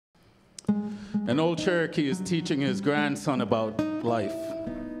An old Cherokee is teaching his grandson about life.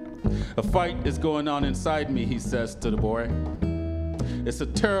 A fight is going on inside me, he says to the boy. It's a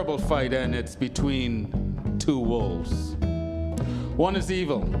terrible fight, and it's between two wolves. One is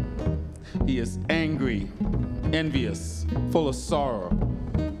evil. He is angry, envious, full of sorrow,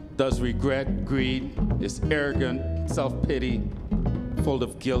 does regret, greed, is arrogant, self-pity, full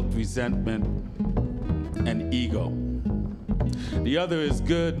of guilt, resentment, and ego. The other is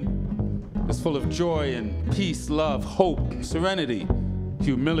good, is full of joy and peace, love, hope, serenity,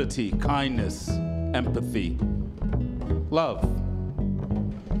 humility, kindness, empathy, love.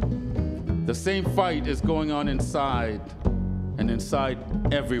 The same fight is going on inside and inside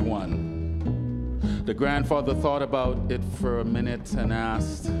everyone. The grandfather thought about it for a minute and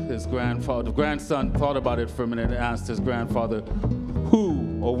asked his grandfather, the grandson thought about it for a minute and asked his grandfather,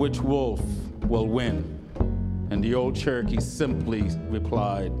 who or which wolf will win? And the old Cherokee simply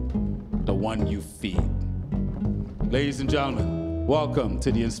replied, the one you feed. Ladies and gentlemen, welcome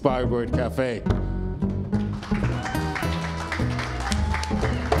to the Inspired Word Cafe.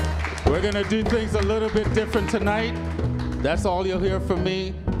 We're gonna do things a little bit different tonight. That's all you'll hear from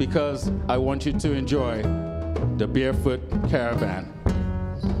me because I want you to enjoy the Barefoot Caravan.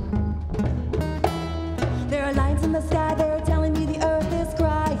 There are lines in the sky, they're telling me the earth is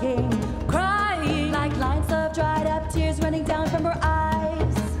crying. Crying like lines of dried up tears running down from her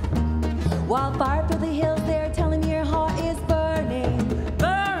eyes. Wildfire through the hills, they're telling me your heart is burning.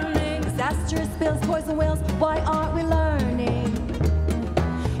 Burning, disastrous spills, poison wells, why aren't we learning?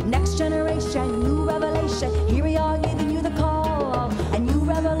 Next generation, new revelation, here we are giving you the call. A new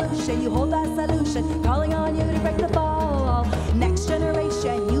revolution, you hold that solution, calling on you to break the fall. Next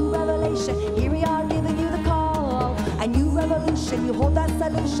generation, new revelation, here we are giving you the call. A new revolution, you hold that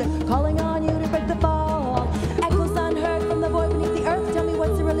solution, calling on you to break the fall. Echoes unheard from the void beneath the earth, tell me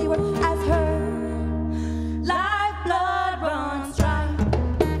what's it really worth as heard. Lifeblood runs dry.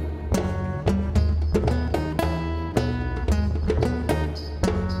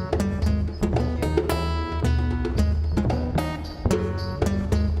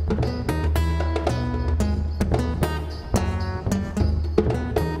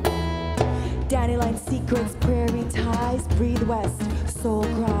 Dandelion secrets, prairie ties, breathe west, soul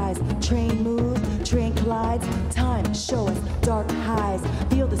cries, train move, train collides, time show us dark highs,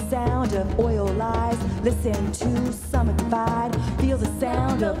 feel the sound of oil lies, listen to summer divide, feel the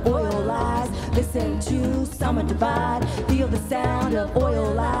sound of oil lies, listen to summer divide, feel the sound of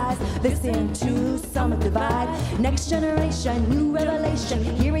oil lies, listen to summer divide. Next generation, new revelation,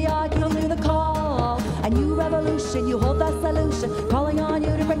 here we are giving you the call, a new revolution, you hold that solution, calling on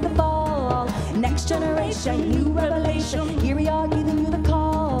you to break the fall. Next generation, new revelation, here we are giving you the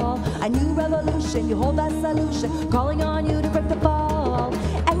call, a new revolution, you hold that solution, calling on you to break the fall.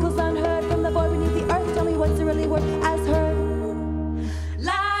 Echoes unheard from the void beneath the earth, tell me what's it really worth as heard.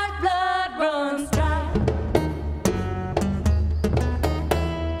 Lifeblood runs dry.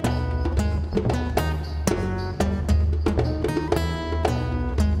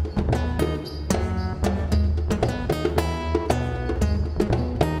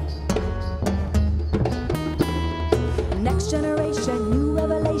 Generation, new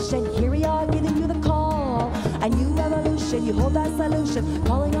revelation, here we are giving you the call. A new revolution, you hold that solution,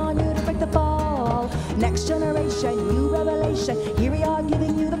 calling on you to break the fall. Next generation, new revelation, here we are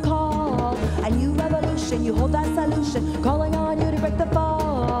giving you the call. A new revolution, you hold that solution, calling on you to break the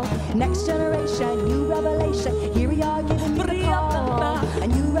fall. Next generation, new revelation, here we are giving you the call. A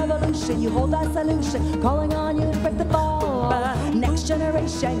new revolution, you hold that solution, calling on you to break the fall. Next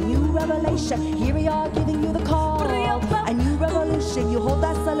generation, new revelation, here we are giving you the call. A new revolution, you hold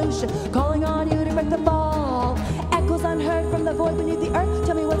that solution, calling on you to break the fall. Echoes unheard from the void beneath the earth,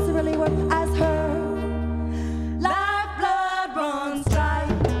 tell me what's it really worth as heard. Lifeblood runs dry.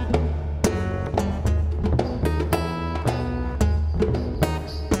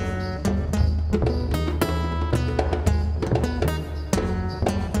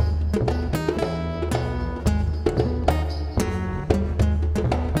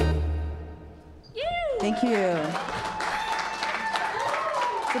 Thank you.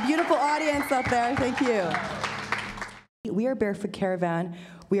 It's a beautiful audience out there. Thank you. We are Barefoot Caravan.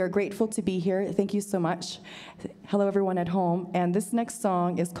 We are grateful to be here. Thank you so much. Hello, everyone at home. And this next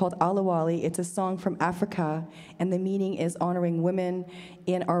song is called Alawali. It's a song from Africa, and the meaning is honoring women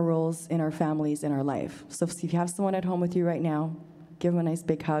in our roles, in our families, in our life. So if you have someone at home with you right now, give them a nice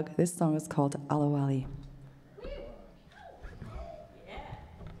big hug. This song is called Alawali.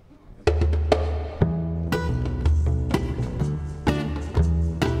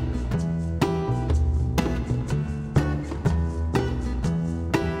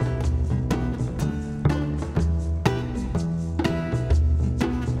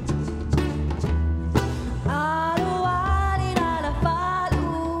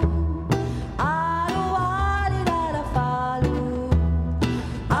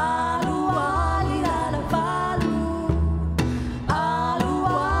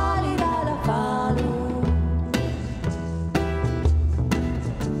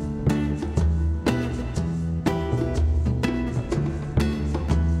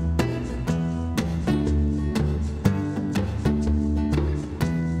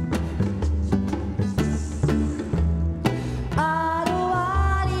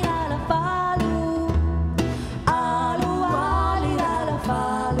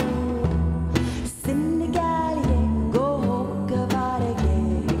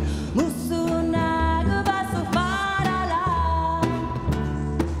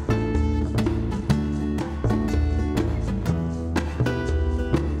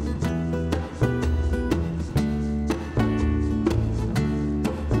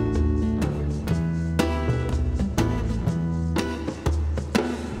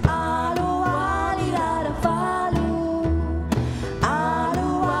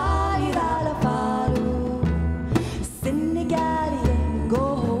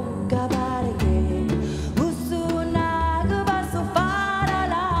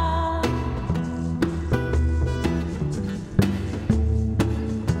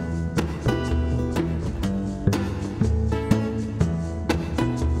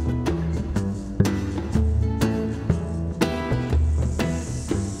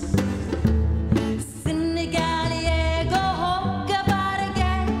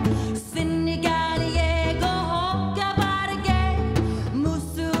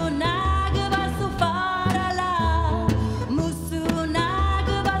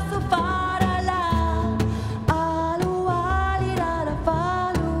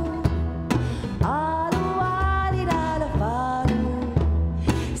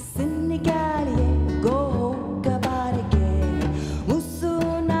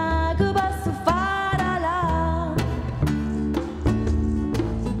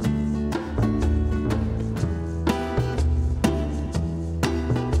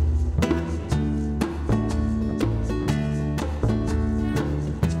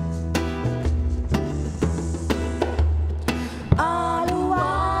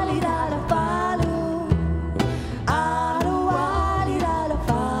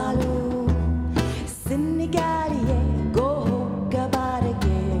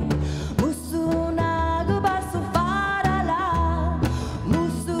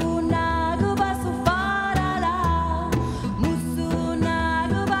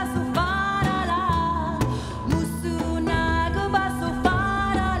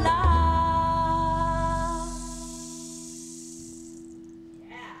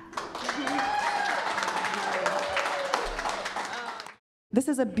 This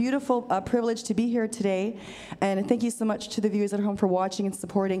is a beautiful privilege to be here today, and thank you so much to the viewers at home for watching and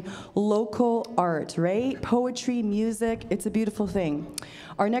supporting local art, right? Poetry, music, it's a beautiful thing.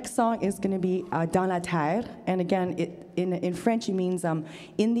 Our next song is going to be Dans la terre, and again, in French it means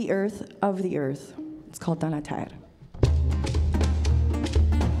in the earth, of the earth. It's called Dans la terre.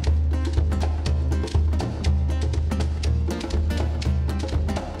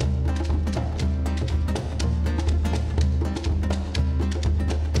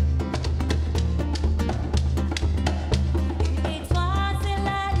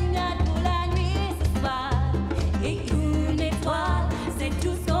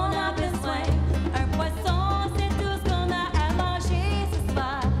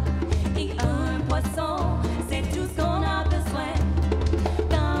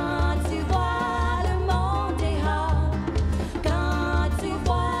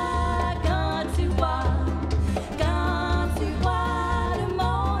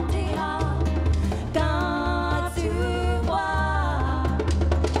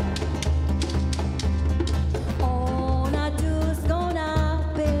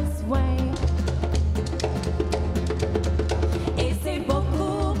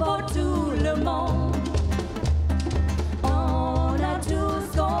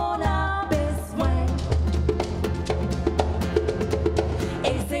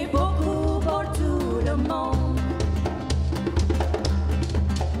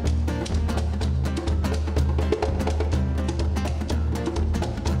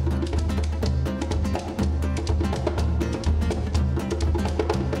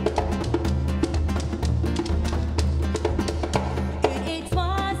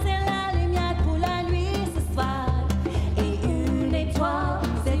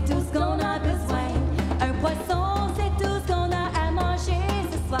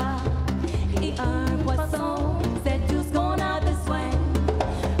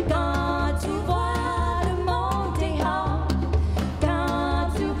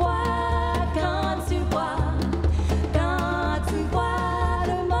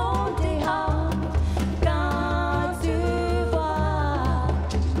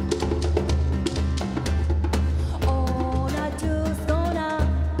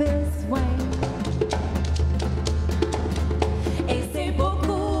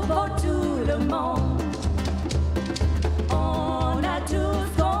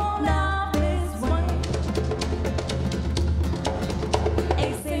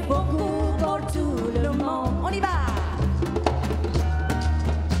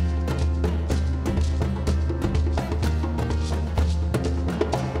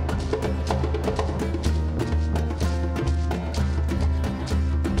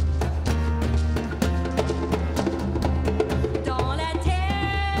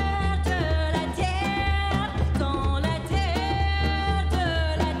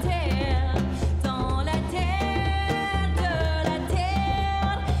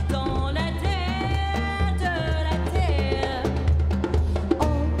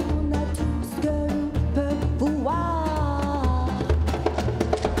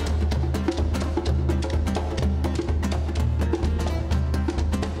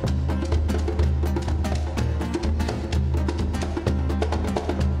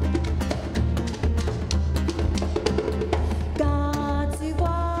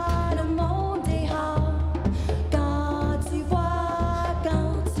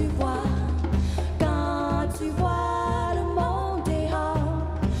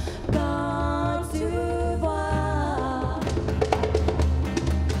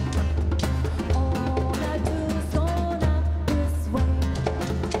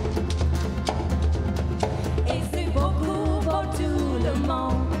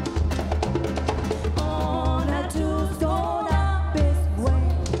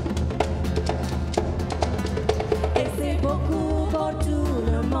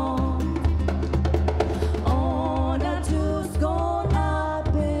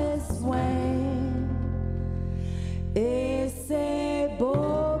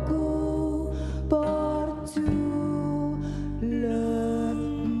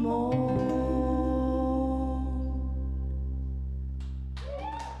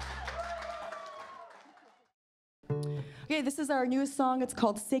 Okay, this is our newest song. It's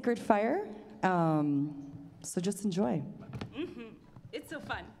called Sacred Fire. So just enjoy. It's so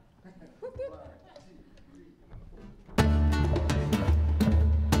fun.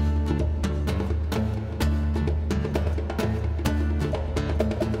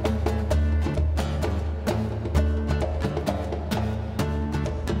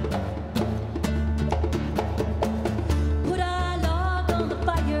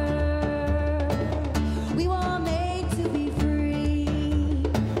 We were made to be free.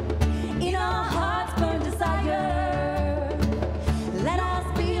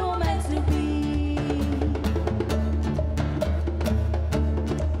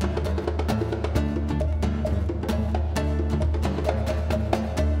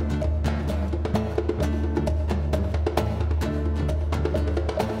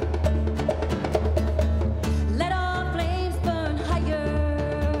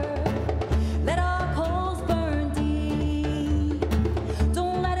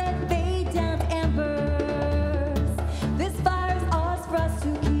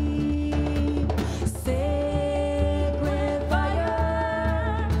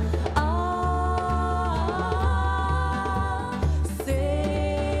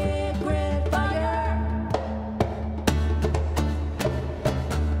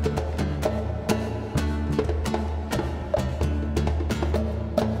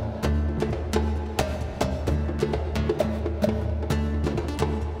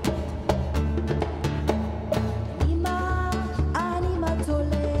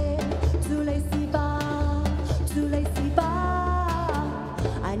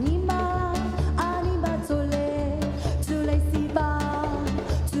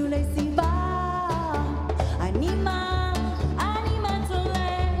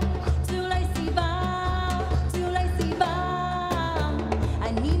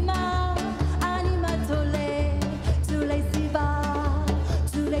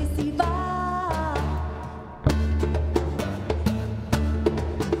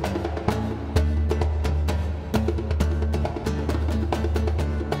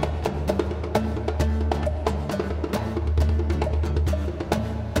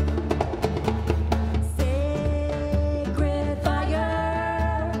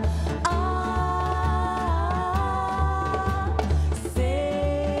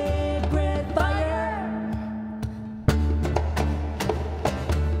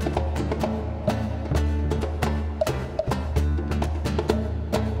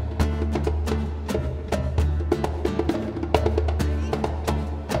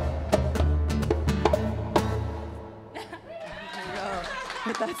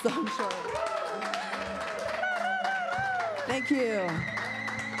 that song short. Thank you.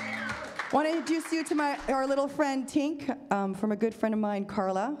 Want to introduce you to our little friend Tink, from a good friend of mine,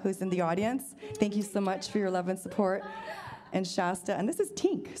 Carla, who's in the audience. Thank you so much for your love and support. And Shasta, and this is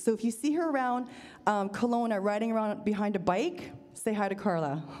Tink. So if you see her around Kelowna riding around behind a bike, say hi to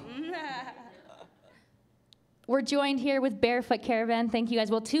Carla. We're joined here with Barefoot Caravan. Thank you guys.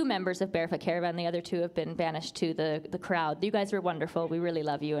 Well, 2 members of Barefoot Caravan. The other 2 have been banished to the crowd. You guys are wonderful. We really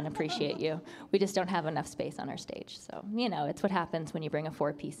love you and appreciate you. We just don't have enough space on our stage. So, you know, it's what happens when you bring a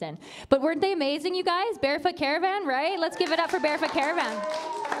 4-piece in. But weren't they amazing, you guys? Barefoot Caravan, right? Let's give it up for Barefoot Caravan.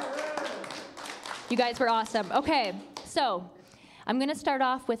 You guys were awesome. Okay, so I'm going to start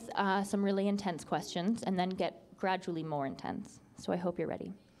off with some really intense questions and then get gradually more intense. So I hope you're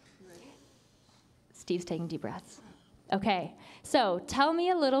ready. Steve's taking deep breaths. Okay, so tell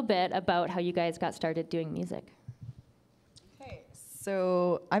me a little bit about how you guys got started doing music. Okay,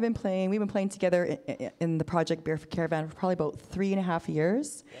 so we've been playing together in the project Barefoot Caravan for probably about 3.5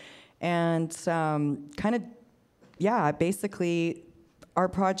 years. And basically our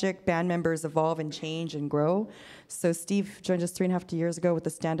project band members evolve and change and grow. So Steve joined us 3.5 years ago with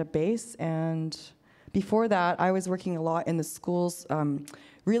the stand-up bass, and before that, I was working a lot in the schools,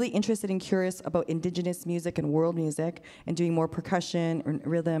 really interested and curious about Indigenous music and world music, and doing more percussion, and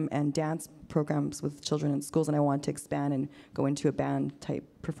rhythm, and dance programs with children in schools. And I wanted to expand and go into a band-type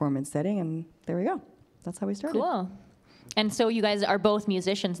performance setting, and there we go. That's how we started. Cool. And so you guys are both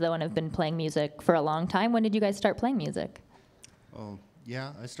musicians, though, and have been playing music for a long time. When did you guys start playing music? Oh,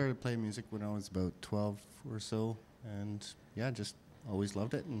 yeah, I started playing music when I was about 12 or so, and yeah, just always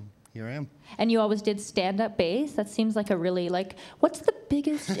loved it, and here I am. And you always did stand-up bass? That seems like a really, what's the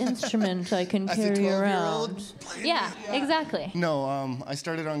biggest instrument I can carry around? Yeah, exactly. No, I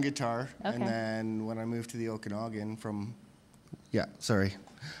started on guitar, and then when I moved to the Okanagan I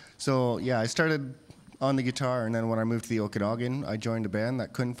started on the guitar, and then when I moved to the Okanagan, I joined a band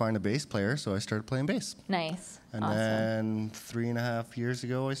that couldn't find a bass player, so I started playing bass. Nice. And awesome. then 3.5 years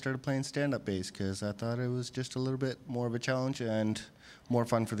ago, I started playing stand-up bass because I thought it was just a little bit more of a challenge and more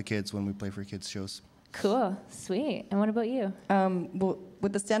fun for the kids when we play for kids' shows. Cool, sweet. And what about you? Well,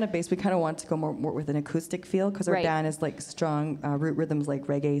 with the stand-up bass, we kind of want to go more with an acoustic feel, because our band is like strong root rhythms like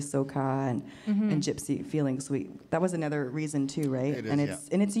reggae, soca, and gypsy feelings. So that was another reason too, right? It is,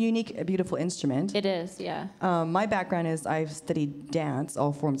 and it's a unique, beautiful instrument. It is, yeah. My background is I've studied dance,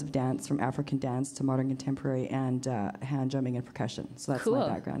 all forms of dance, from African dance to modern contemporary, and hand drumming and percussion. So that's my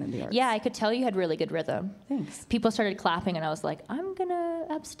background in the arts. Yeah, I could tell you had really good rhythm. Thanks. People started clapping, and I was like, I'm gonna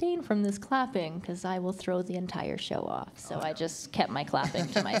abstain from this clapping because I will throw the entire show off. So I just kept my clapping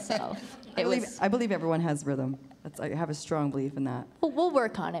to myself. I believe everyone has rhythm. I have a strong belief in that. Well, we'll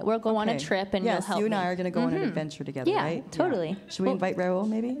work on it. We'll go on a trip, and you'll help me. You and I are going to go on an adventure together, right? Yeah, totally. Should we invite Raoul,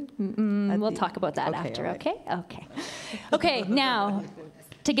 maybe? We'll talk about that after, okay? Okay. Okay, now,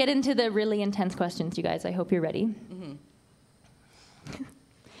 to get into the really intense questions, you guys, I hope you're ready.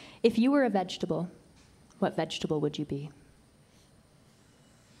 If you were a vegetable, what vegetable would you be?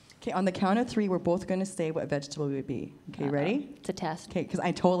 Okay, on the count of 3, we're both going to say what vegetable we would be. Okay, ready? It's a test. Okay, because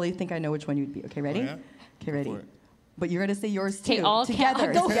I totally think I know which one you'd be. Okay, ready? Oh, yeah? Okay, ready? But you're going to say yours too. Okay, all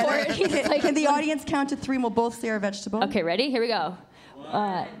together. Go for it. Can the audience count to 3 and we'll both say our vegetable? Okay, ready? Here we go.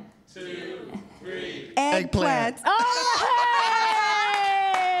 1, 2, 3. Eggplant. Oh,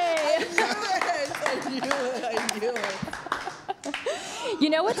 hey! I knew it. You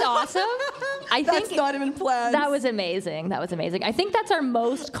know what's awesome? I think that's not even planned. That was amazing. I think that's our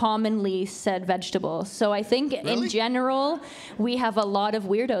most commonly said vegetable. So I think in general, we have a lot of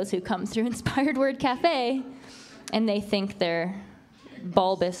weirdos who come through Inspired Word Cafe, and they think they're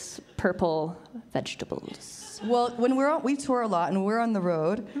bulbous purple vegetables. Well, when we tour a lot and we're on the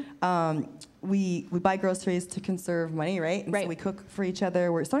road, we buy groceries to conserve money, right? And so we cook for each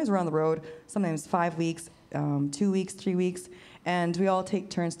other. Sometimes we're on the road, sometimes 5 weeks, 2 weeks, 3 weeks. And we all take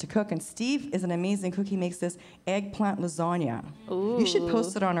turns to cook. And Steve is an amazing cook. He makes this eggplant lasagna. Ooh. You should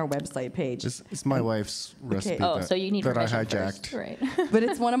post it on our website page. It's my wife's recipe so you need that I permission hijacked. First. Right. But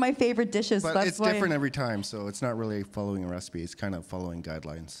it's one of my favorite dishes. But that's it's why different every time, so it's not really following a recipe. It's kind of following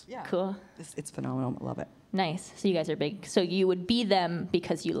guidelines. Yeah. Cool. It's phenomenal. I love it. Nice. So you guys are big. So you would be them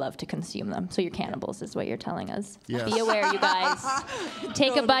because you love to consume them. So you're cannibals is what you're telling us. Yes. Be aware, you guys.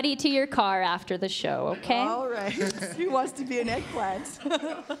 Take a buddy to your car after the show, okay? All right. Who wants to be an eggplant?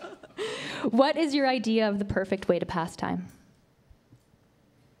 What is your idea of the perfect way to pass time?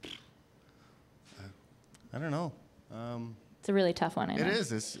 I don't know. It's a really tough one, I know. It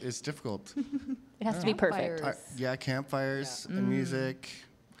is. It's difficult. It has to be perfect. Campfires and music.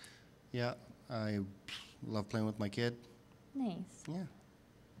 Yeah, I love playing with my kid. Nice. Yeah.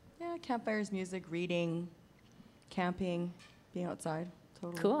 Yeah, campfires, music, reading, camping, being outside.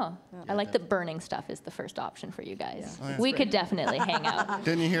 Totally. Cool. Yeah. I like that burning stuff is the first option for you guys. Yeah. Oh, yeah. We could definitely hang out.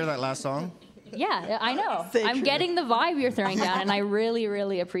 Didn't you hear that last song? Yeah, I know. Say I'm true. getting the vibe you're throwing down, and I really,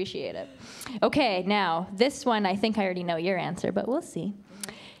 really appreciate it. Okay, now, this one, I think I already know your answer, but we'll see.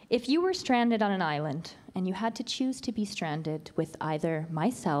 If you were stranded on an island, and you had to choose to be stranded with either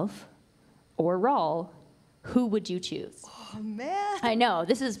myself or Raul, who would you choose? Oh, man. I know,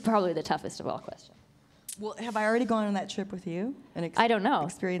 this is probably the toughest of all questions. Well, have I already gone on that trip with you and I don't know.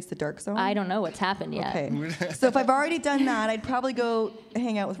 experienced the dark zone? I don't know what's happened yet. Okay. So if I've already done that, I'd probably go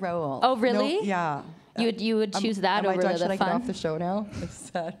hang out with Raul. Oh, really? No, yeah. You would choose that Am I over done? the Should I get fun? off the show now?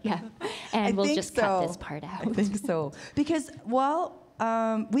 It's sad. Yeah, and I we'll think just cut so. this part out. I think so. Because,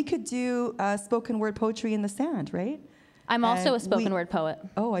 we could do spoken word poetry in the sand, right? I'm also And a spoken word poet.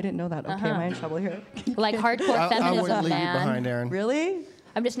 Oh, I didn't know that. Okay, am I in trouble here? Like hardcore I feminism, wouldn't leave man. you behind, Aaron. Really?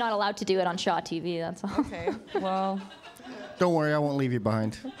 I'm just not allowed to do it on Shaw TV, that's all. Okay. Well, Don't worry, I won't leave you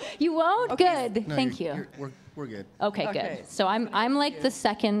behind. You won't? Okay. Good. No, Thank you. We're good. Okay, Okay. good. So I'm like the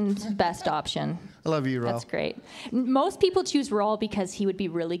second best option. I love you, Ralph. That's great. Most people choose Raul because he would be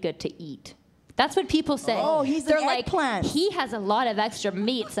really good to eat. That's what people say. Oh, he's an They're like, eggplant. he has a lot of extra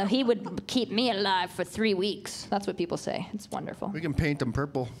meat, so he would keep me alive for 3 weeks. That's what people say. It's wonderful. We can paint them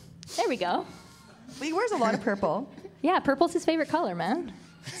purple. There we go. he wears a lot of purple. Yeah, purple's his favorite color, man.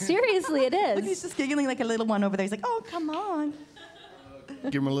 Seriously, it Look, he's is. just giggling like a little one over there. He's like, oh, come on.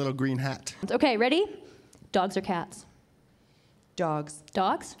 Give him a little green hat. Okay, ready? Dogs or cats? Dogs.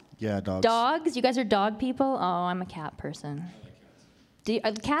 Dogs? Yeah, dogs. Dogs? You guys are dog people? Oh, I'm a cat person.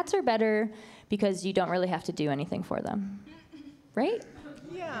 Cats are better because you don't really have to do anything for them. Right?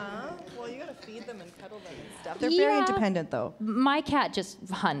 Yeah. Well, you gotta feed them and cuddle them and stuff. They're very Yeah. independent, though. My cat just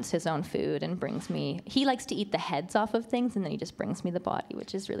hunts his own food and brings me. He likes to eat the heads off of things, and then he just brings me the body,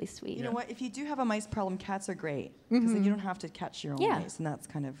 which is really sweet. You know what? If you do have a mice problem, cats are great because then you don't have to catch your own Yeah. mice, and that's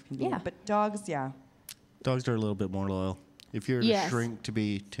kind of convenient. Yeah. But dogs, yeah. Dogs are a little bit more loyal. If you're to Yes. shrink to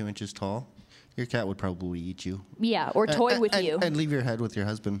be 2 inches tall, your cat would probably eat you. Yeah, or toy with you. And leave your head with your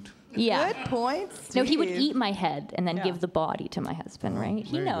husband. Yeah. Good point. No, he would Steve. eat my head and then Yeah. give the body to my husband, right?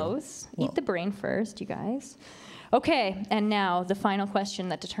 He there you go. knows. Well- Eat the brain first, you guys. Okay, and now the final question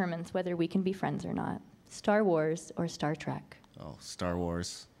that determines whether we can be friends or not. Star Wars or Star Trek? Oh, Star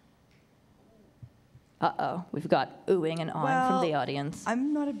Wars. Uh-oh, we've got oohing and awing from the audience.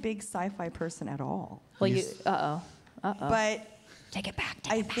 I'm not a big sci-fi person at all. Well, you, He's- But take it back.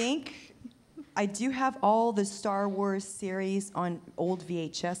 I think I do have all the Star Wars series on old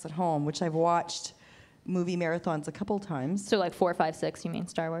VHS at home, which I've watched movie marathons a couple times. So like 4, 5, 6, you mean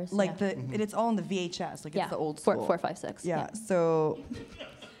Star Wars? Like and it's all in the VHS, like yeah. it's the old 4, school. 4, 5, 6. Yeah, so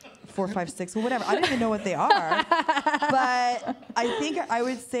 4, 5, 6, well, whatever. I don't even know what they are, but I think I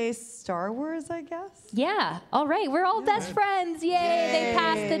would say Star Wars, I guess. Yeah. All right. We're all best friends. Yay! They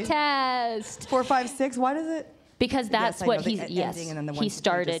passed the test. 4, 5, 6. Why does it? Because that's Yes, I what know, the he's ending and then the he ones that just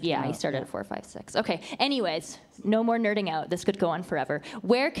started. Yeah, came he out, started yeah. at 4, 5, 6. Okay. Anyways, no more nerding out. This could go on forever.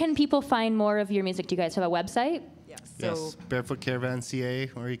 Where can people find more of your music? Do you guys have a website? Yes. Yes, Barefoot Caravan CA,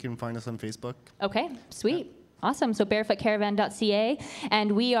 or you can find us on Facebook. Okay. Sweet. Awesome. So barefootcaravan.ca.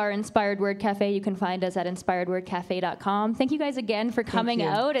 And we are Inspired Word Cafe. You can find us at inspiredwordcafe.com. Thank you guys again for coming you.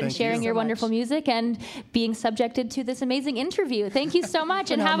 out and Thank sharing you your so wonderful much. music and being subjected to this amazing interview. Thank you so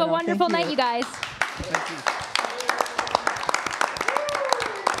much and have a Phenomenal. wonderful Thank night, you. you guys. Thank you.